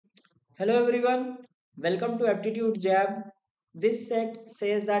Hello everyone, welcome to Aptitude Jab. This set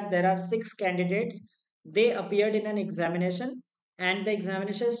says that there are six candidates. They appeared in an examination and the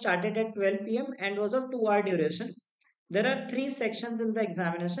examination started at 12 p.m. and was of 2 hour duration. There are three sections in the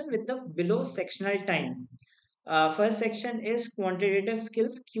examination with the below sectional time. First section is quantitative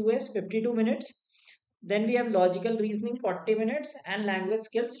skills QS 52 minutes. Then we have logical reasoning 40 minutes and language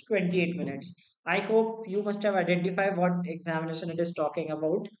skills 28 minutes. I hope you must have identified what examination it is talking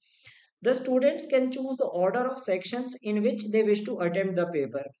about. The students can choose the order of sections in which they wish to attempt the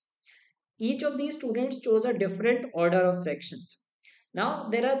paper. Each of these students chose a different order of sections. Now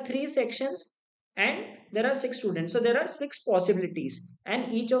there are three sections and there are six students. So there are six possibilities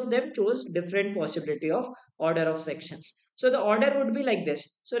and each of them chose different possibility of order of sections. So the order would be like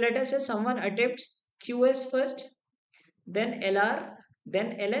this. So let us say someone attempts QS first, then LR,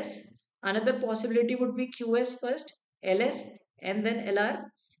 then LS. Another possibility would be QS first, LS, and then LR.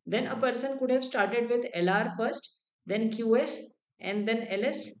 Then a person could have started with LR first, then QS, and then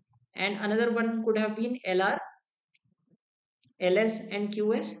LS. And another one could have been LR, LS, and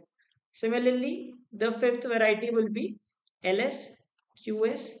QS. Similarly, the fifth variety will be LS,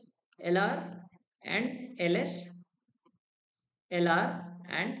 QS, LR, and LS, LR,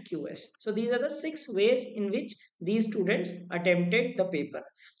 and QS. So these are the six ways in which these students attempted the paper.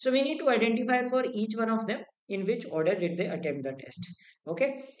 So we need to identify for each one of them in which order did they attempt the test.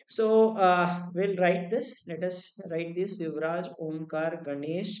 Okay, so we'll write this. Let us write this: Yuvraj, Omkar,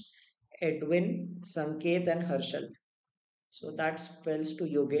 Ganesh, Edwin, Sanket, and Harshal. So that spells to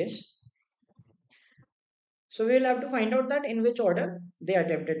Yogesh. So we will have to find out that in which order they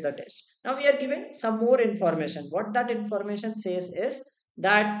attempted the test. Now we are given some more information. What that information says is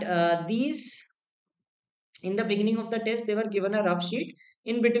that these in the beginning of the test they were given a rough sheet.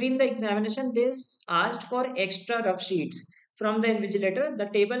 In between the examination they asked for extra rough sheets from the invigilator. The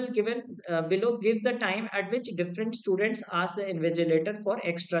table given below gives the time at which different students asked the invigilator for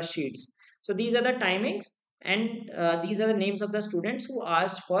extra sheets. So these are the timings and these are the names of the students who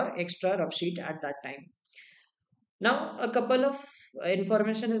asked for extra rough sheet at that time. Now, a couple of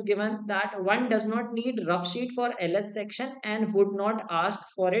information is given that one does not need rough sheet for LS section and would not ask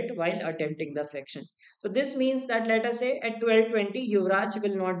for it while attempting the section. So this means that let us say at 12:20 Yuvraj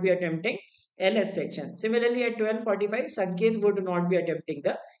will not be attempting LS section. Similarly at 12:45 Sanket would not be attempting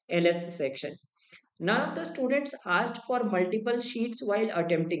the LS section. None of the students asked for multiple sheets while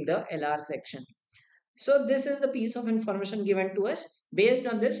attempting the LR section. So this is the piece of information given to us. Based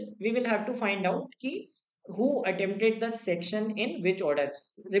on this, we will have to find out who attempted that section in which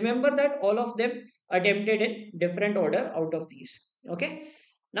orders. Remember that all of them attempted in different order out of these. Okay.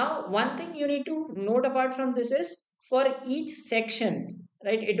 Now, one thing you need to note apart from this is for each section,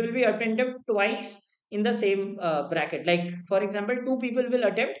 right? It will be attempted twice in the same bracket. Like for example, two people will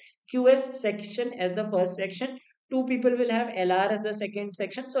attempt QS section as the first section. Two people will have LR as the second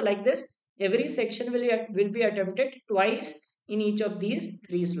section. So like this, every section will be attempted twice in each of these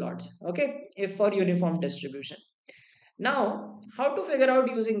three slots, okay, if for uniform distribution. Now how to figure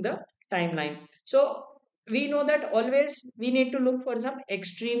out using the timeline? So we know that always we need to look for some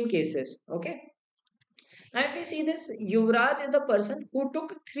extreme cases. Okay, now if we see this, Yuvraj is the person who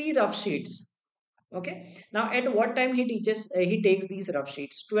took three rough sheets. Okay, now at what time he teaches he takes these rough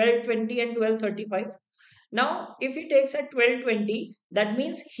sheets? 12:20 and 12:35. Now, if he takes at 12:20, that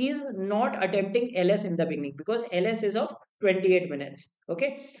means he is not attempting LS in the beginning because LS is of 28 minutes.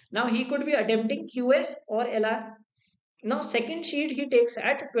 Okay. Now, he could be attempting QS or LR. Now, second sheet he takes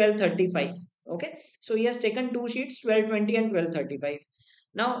at 12:35. Okay. So, he has taken two sheets, 12:20 and 12:35.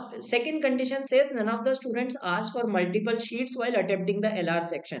 Now, second condition says none of the students asked for multiple sheets while attempting the LR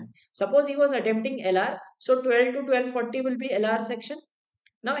section. Suppose he was attempting LR, so 12 to 12:40 will be LR section.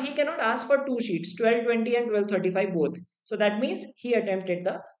 Now he cannot ask for two sheets, 12:20 and 12:35 both. So that means he attempted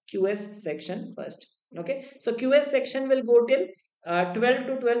the QS section first. Okay. So QS section will go till 12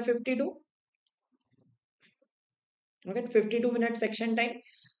 to 12:52. Okay, 52 minute section time.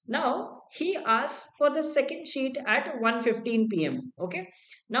 Now he asks for the second sheet at 1:15 p.m. Okay.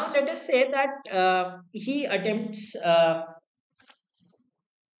 Now let us say that he attempts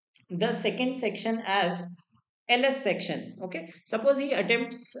the second section as LS section. Okay, suppose he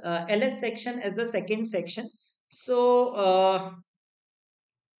attempts LS section as the second section. So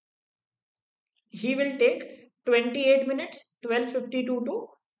he will take 28 minutes, 12:52 to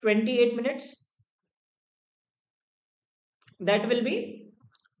 28 minutes. That will be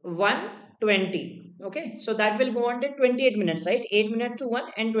 1:20. Okay, so that will go on to 28 minutes, right? 8 minutes to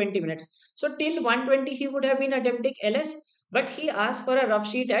 1 and 20 minutes. So till 1:20 he would have been attempting LS, but he asked for a rough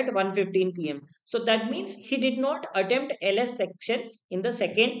sheet at 1:15 p.m. So that means he did not attempt LS section in the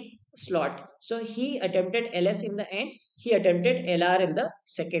second slot. So he attempted LS in the end. He attempted LR in the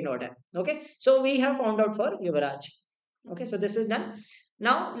second order. Okay. So we have found out for Yuvraj. Okay. So this is done.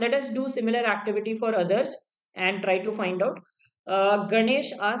 Now let us do similar activity for others and try to find out.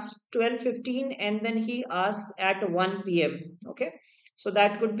 Ganesh asked 12:15 and then he asked at 1 p.m. Okay. So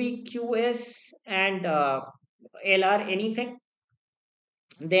that could be QS and LR anything.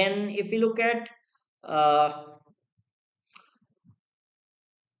 Then if we look at uh,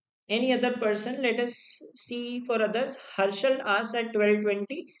 any other person, let us see for others. Harshal asks at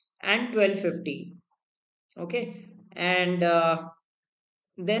 12:20 and 12:50. Okay. And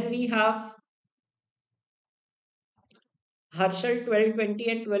then we have Harshal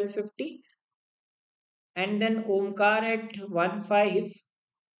 12:20 and 12:50. And then Omkar at 1:05.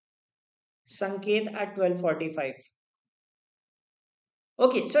 Sanket at 12:45.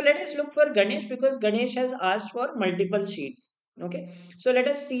 Okay, so let us look for Ganesh because Ganesh has asked for multiple sheets. Okay, so let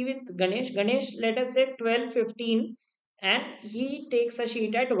us see with Ganesh. Ganesh, let us say 12:15 and he takes a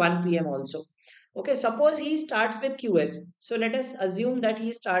sheet at 1 p.m. also. Okay, suppose he starts with QS. So let us assume that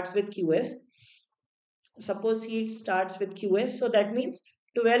he starts with QS. Suppose he starts with QS. So that means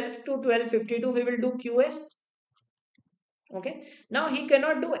 12 to 12:52 he will do QS. Okay, now he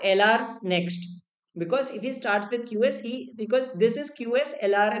cannot do LRs next because if he starts with QS, because this is QS,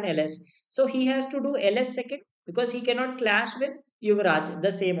 LR, and LS, so he has to do LS second because he cannot clash with Yuvraj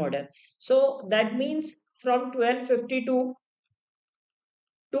the same order. So that means from 12:52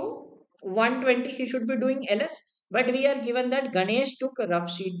 to 1:20 he should be doing LS, but we are given that Ganesh took a rough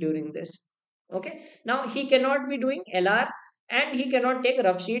sheet during this. Okay, now he cannot be doing LR and he cannot take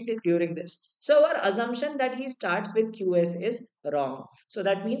rough sheet during this. So our assumption that he starts with QS is wrong. So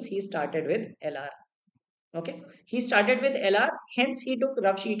that means he started with LR. Okay, he started with LR, hence he took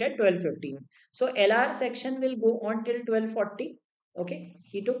rough sheet at 12:15. So LR section will go on till 12:40. Okay,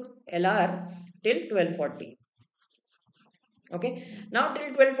 he took LR till 12:40. Okay, now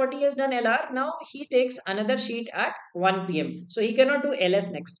till 12:40 he has done LR. Now he takes another sheet at 1 p.m. So he cannot do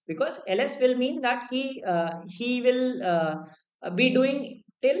LS next because LS will mean that he will be doing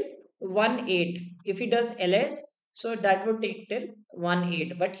till 1:08. If he does LS, so that would take till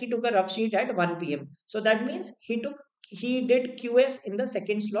 1:08. But he took a rough sheet at 1 p.m. So that means he did QS in the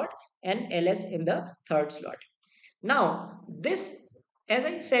second slot and LS in the third slot. Now, this, as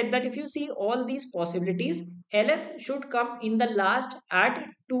I said, that if you see all these possibilities, LS should come in the last at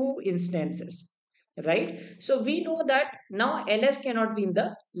two instances, right? So we know that now LS cannot be in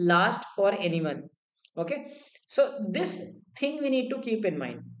the last for anyone. Okay, so this thing we need to keep in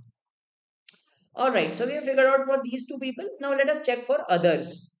mind. All right, so we have figured out for these two people. Now let us check for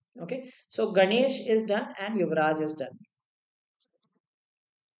others. Okay, so Ganesh is done and Yuvraj is done.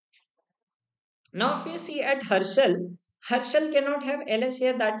 Now, if we see at Harshal, Harshal cannot have LS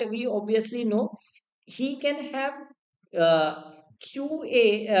here, that we obviously know. He can have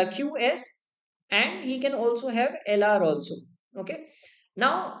QS and he can also have LR also. Okay.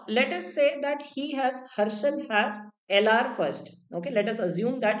 Now, let us say that Harshal has LR first. Okay. Let us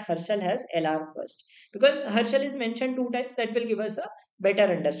assume that Harshal has LR first because Harshal is mentioned two times, that will give us a better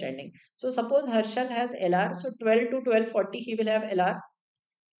understanding. So, suppose Harshal has LR. So, 12 to 12:40 he will have LR.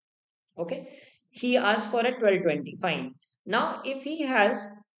 Okay, he asked for a 12:20. Fine. Now if he has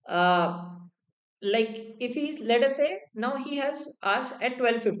uh like if he's, let us say now he has asked at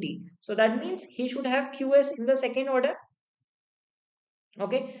 12:50, so that means he should have QS in the second order.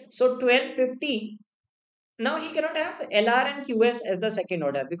 Okay, so 12:50, now he cannot have LR and QS as the second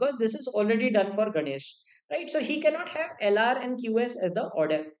order because this is already done for Ganesh, right? So he cannot have LR and QS as the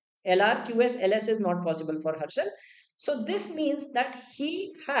order. LR, QS, LS is not possible for Harshal. So this means that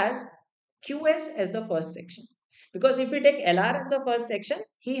he has QS as the first section. Because if we take LR as the first section,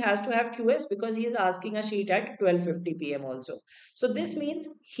 he has to have QS because he is asking a sheet at 12:50 p.m. also. So this means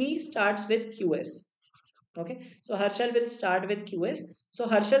he starts with QS. Okay, so Harshal will start with QS. So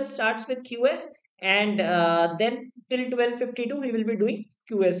Harshal starts with QS and then till 12:52 he will be doing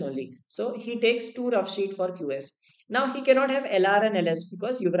QS only. So he takes two rough sheet for QS. Now he cannot have LR and LS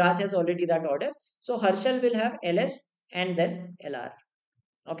because Yuvraj has already that order. So Harshal will have LS and then LR.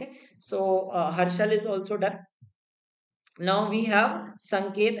 Okay, so Harshal is also done. Now we have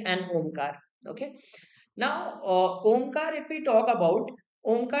Sanket and Omkar. Okay, now Omkar, if we talk about,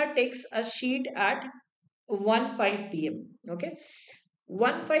 Omkar takes a sheet at 1:05 p.m. Okay,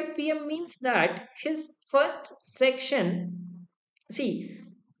 1:05 p.m. means that his first section, see,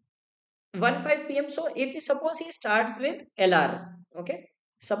 1:05 p.m. So if you suppose he starts with LR, okay,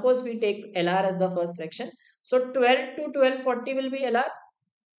 suppose we take LR as the first section. So 12 to 12:40 will be LR,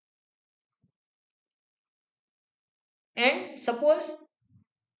 and suppose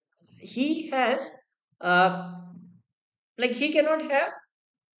he has uh, like he cannot have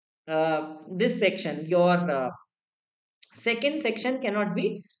this section, your second section cannot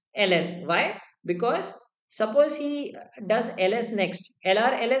be ls. Why? Because suppose he does ls next,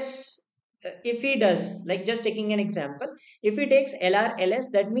 lr ls, if he does, like just taking an example, if he takes lr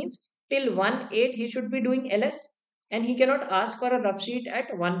ls, that means till 1 8 he should be doing ls, and he cannot ask for a rough sheet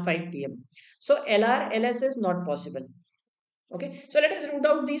at 1 5 p.m. So lr ls is not possible. Okay, so let us root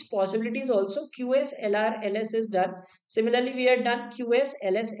out these possibilities also. QS, LR, LS is done. Similarly, we had done QS,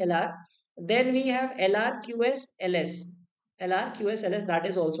 LS, LR. Then we have LR, QS, LS. LR, QS, LS, that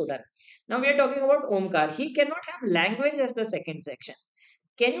is also done. Now we are talking about Omkar. He cannot have language as the second section.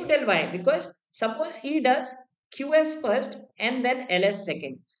 Can you tell why? Because suppose he does QS first and then LS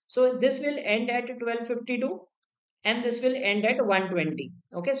second. So this will end at 12:52 and this will end at 1:20.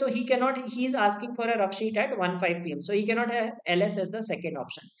 Okay, so he is asking for a rough sheet at 1 5 p.m. So he cannot have ls as the second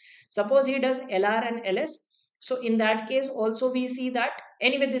option. Suppose he does lr and ls, so in that case also we see that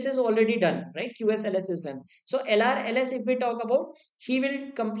anyway this is already done, right? QSLS is done. So lr ls, if we talk about, he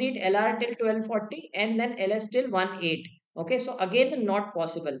will complete lr till 12:40 and then ls till 1 8. Okay, so again not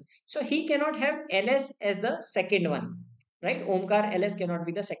possible. So he cannot have ls as the second one, right? Omkar ls cannot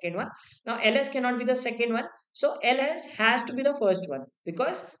be the second one. Now ls cannot be the second one, so ls has to be the first one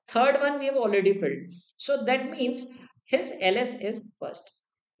because third one we have already filled. So that means his ls is first.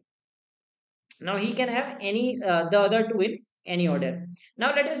 Now he can have any the other two in any order.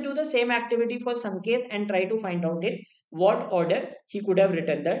 Now let us do the same activity for Sanket and try to find out in what order he could have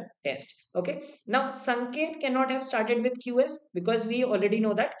written the test. Okay. Now Sanket cannot have started with QS because we already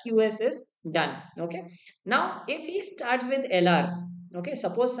know that QS is done. Okay. Now if he starts with LR, okay,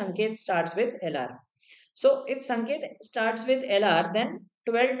 suppose Sanket starts with LR. So if Sanket starts with LR, then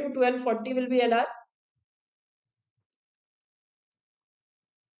 12 to 12:40 will be LR.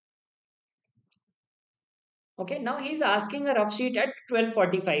 Okay, now he's asking a rough sheet at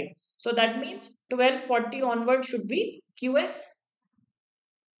 12:45. So that means 12:40 onward should be QS.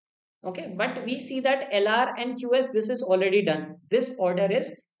 Okay, but we see that LR and QS, this is already done. This order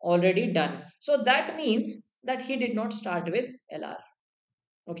is already done. So that means that he did not start with LR.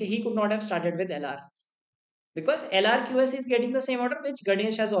 Okay, he could not have started with LR because LRQS is getting the same order which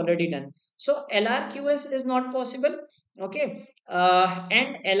Ganesh has already done. So LRQS is not possible. Okay,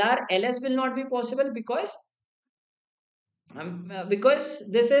 and LRLS will not be possible because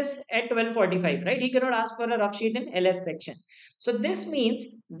this is at 12:45, right? He cannot ask for a rough sheet in LS section. So this means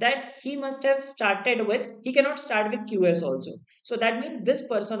that he must have started with, he cannot start with QS also. So that means this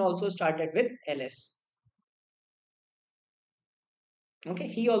person also started with LS. Okay,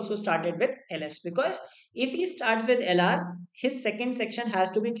 he also started with LS because if he starts with LR, his second section has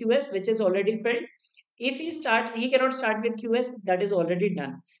to be QS, which is already filled. If he cannot start with QS, that is already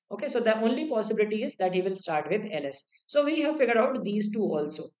done. Okay, so the only possibility is that he will start with LS. So we have figured out these two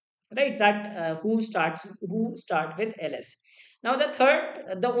also, right? That who start with LS. Now the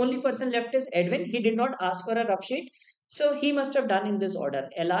third, the only person left is Edwin. He did not ask for a rough sheet, so he must have done in this order: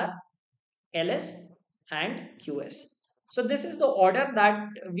 LR, LS, and QS. So this is the order that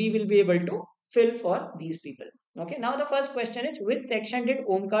we will be able to fill for these people. Okay, now the first question is which section did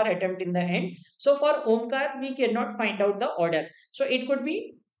Omkar attempt in the end? So for Omkar, we cannot find out the order. So it could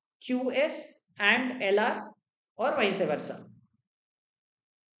be QS and LR or vice versa.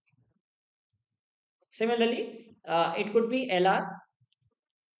 Similarly, it could be LR.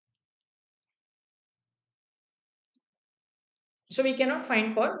 So we cannot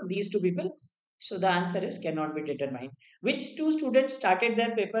find for these two people. So the answer is cannot be determined. Which two students started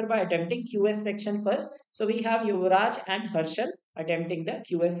their paper by attempting QS section first? So we have Yuvraj and Harshal attempting the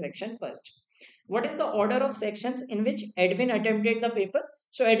QS section first. What is the order of sections in which Edwin attempted the paper?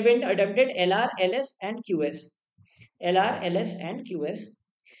 So Edwin attempted LR, LS and QS. LR, LS and QS.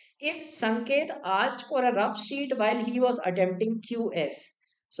 If Sanket asked for a rough sheet while he was attempting QS,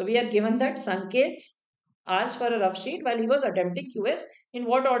 so we are given that Sanket asked for a rough sheet while he was attempting QS. In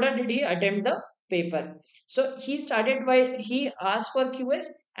what order did he attempt the paper? So he started by, he asked for QS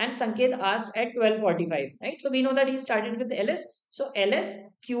and Sanket asked at 12:45, right? So we know that he started with LS. So LS,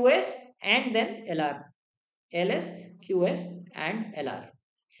 QS and then LR. LS, QS and LR.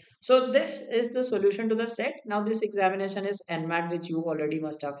 So this is the solution to the set. Now this examination is NMAT, which you already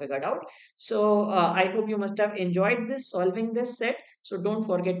must have figured out. So I hope you must have enjoyed this solving this set. So don't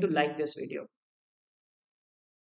forget to like this video.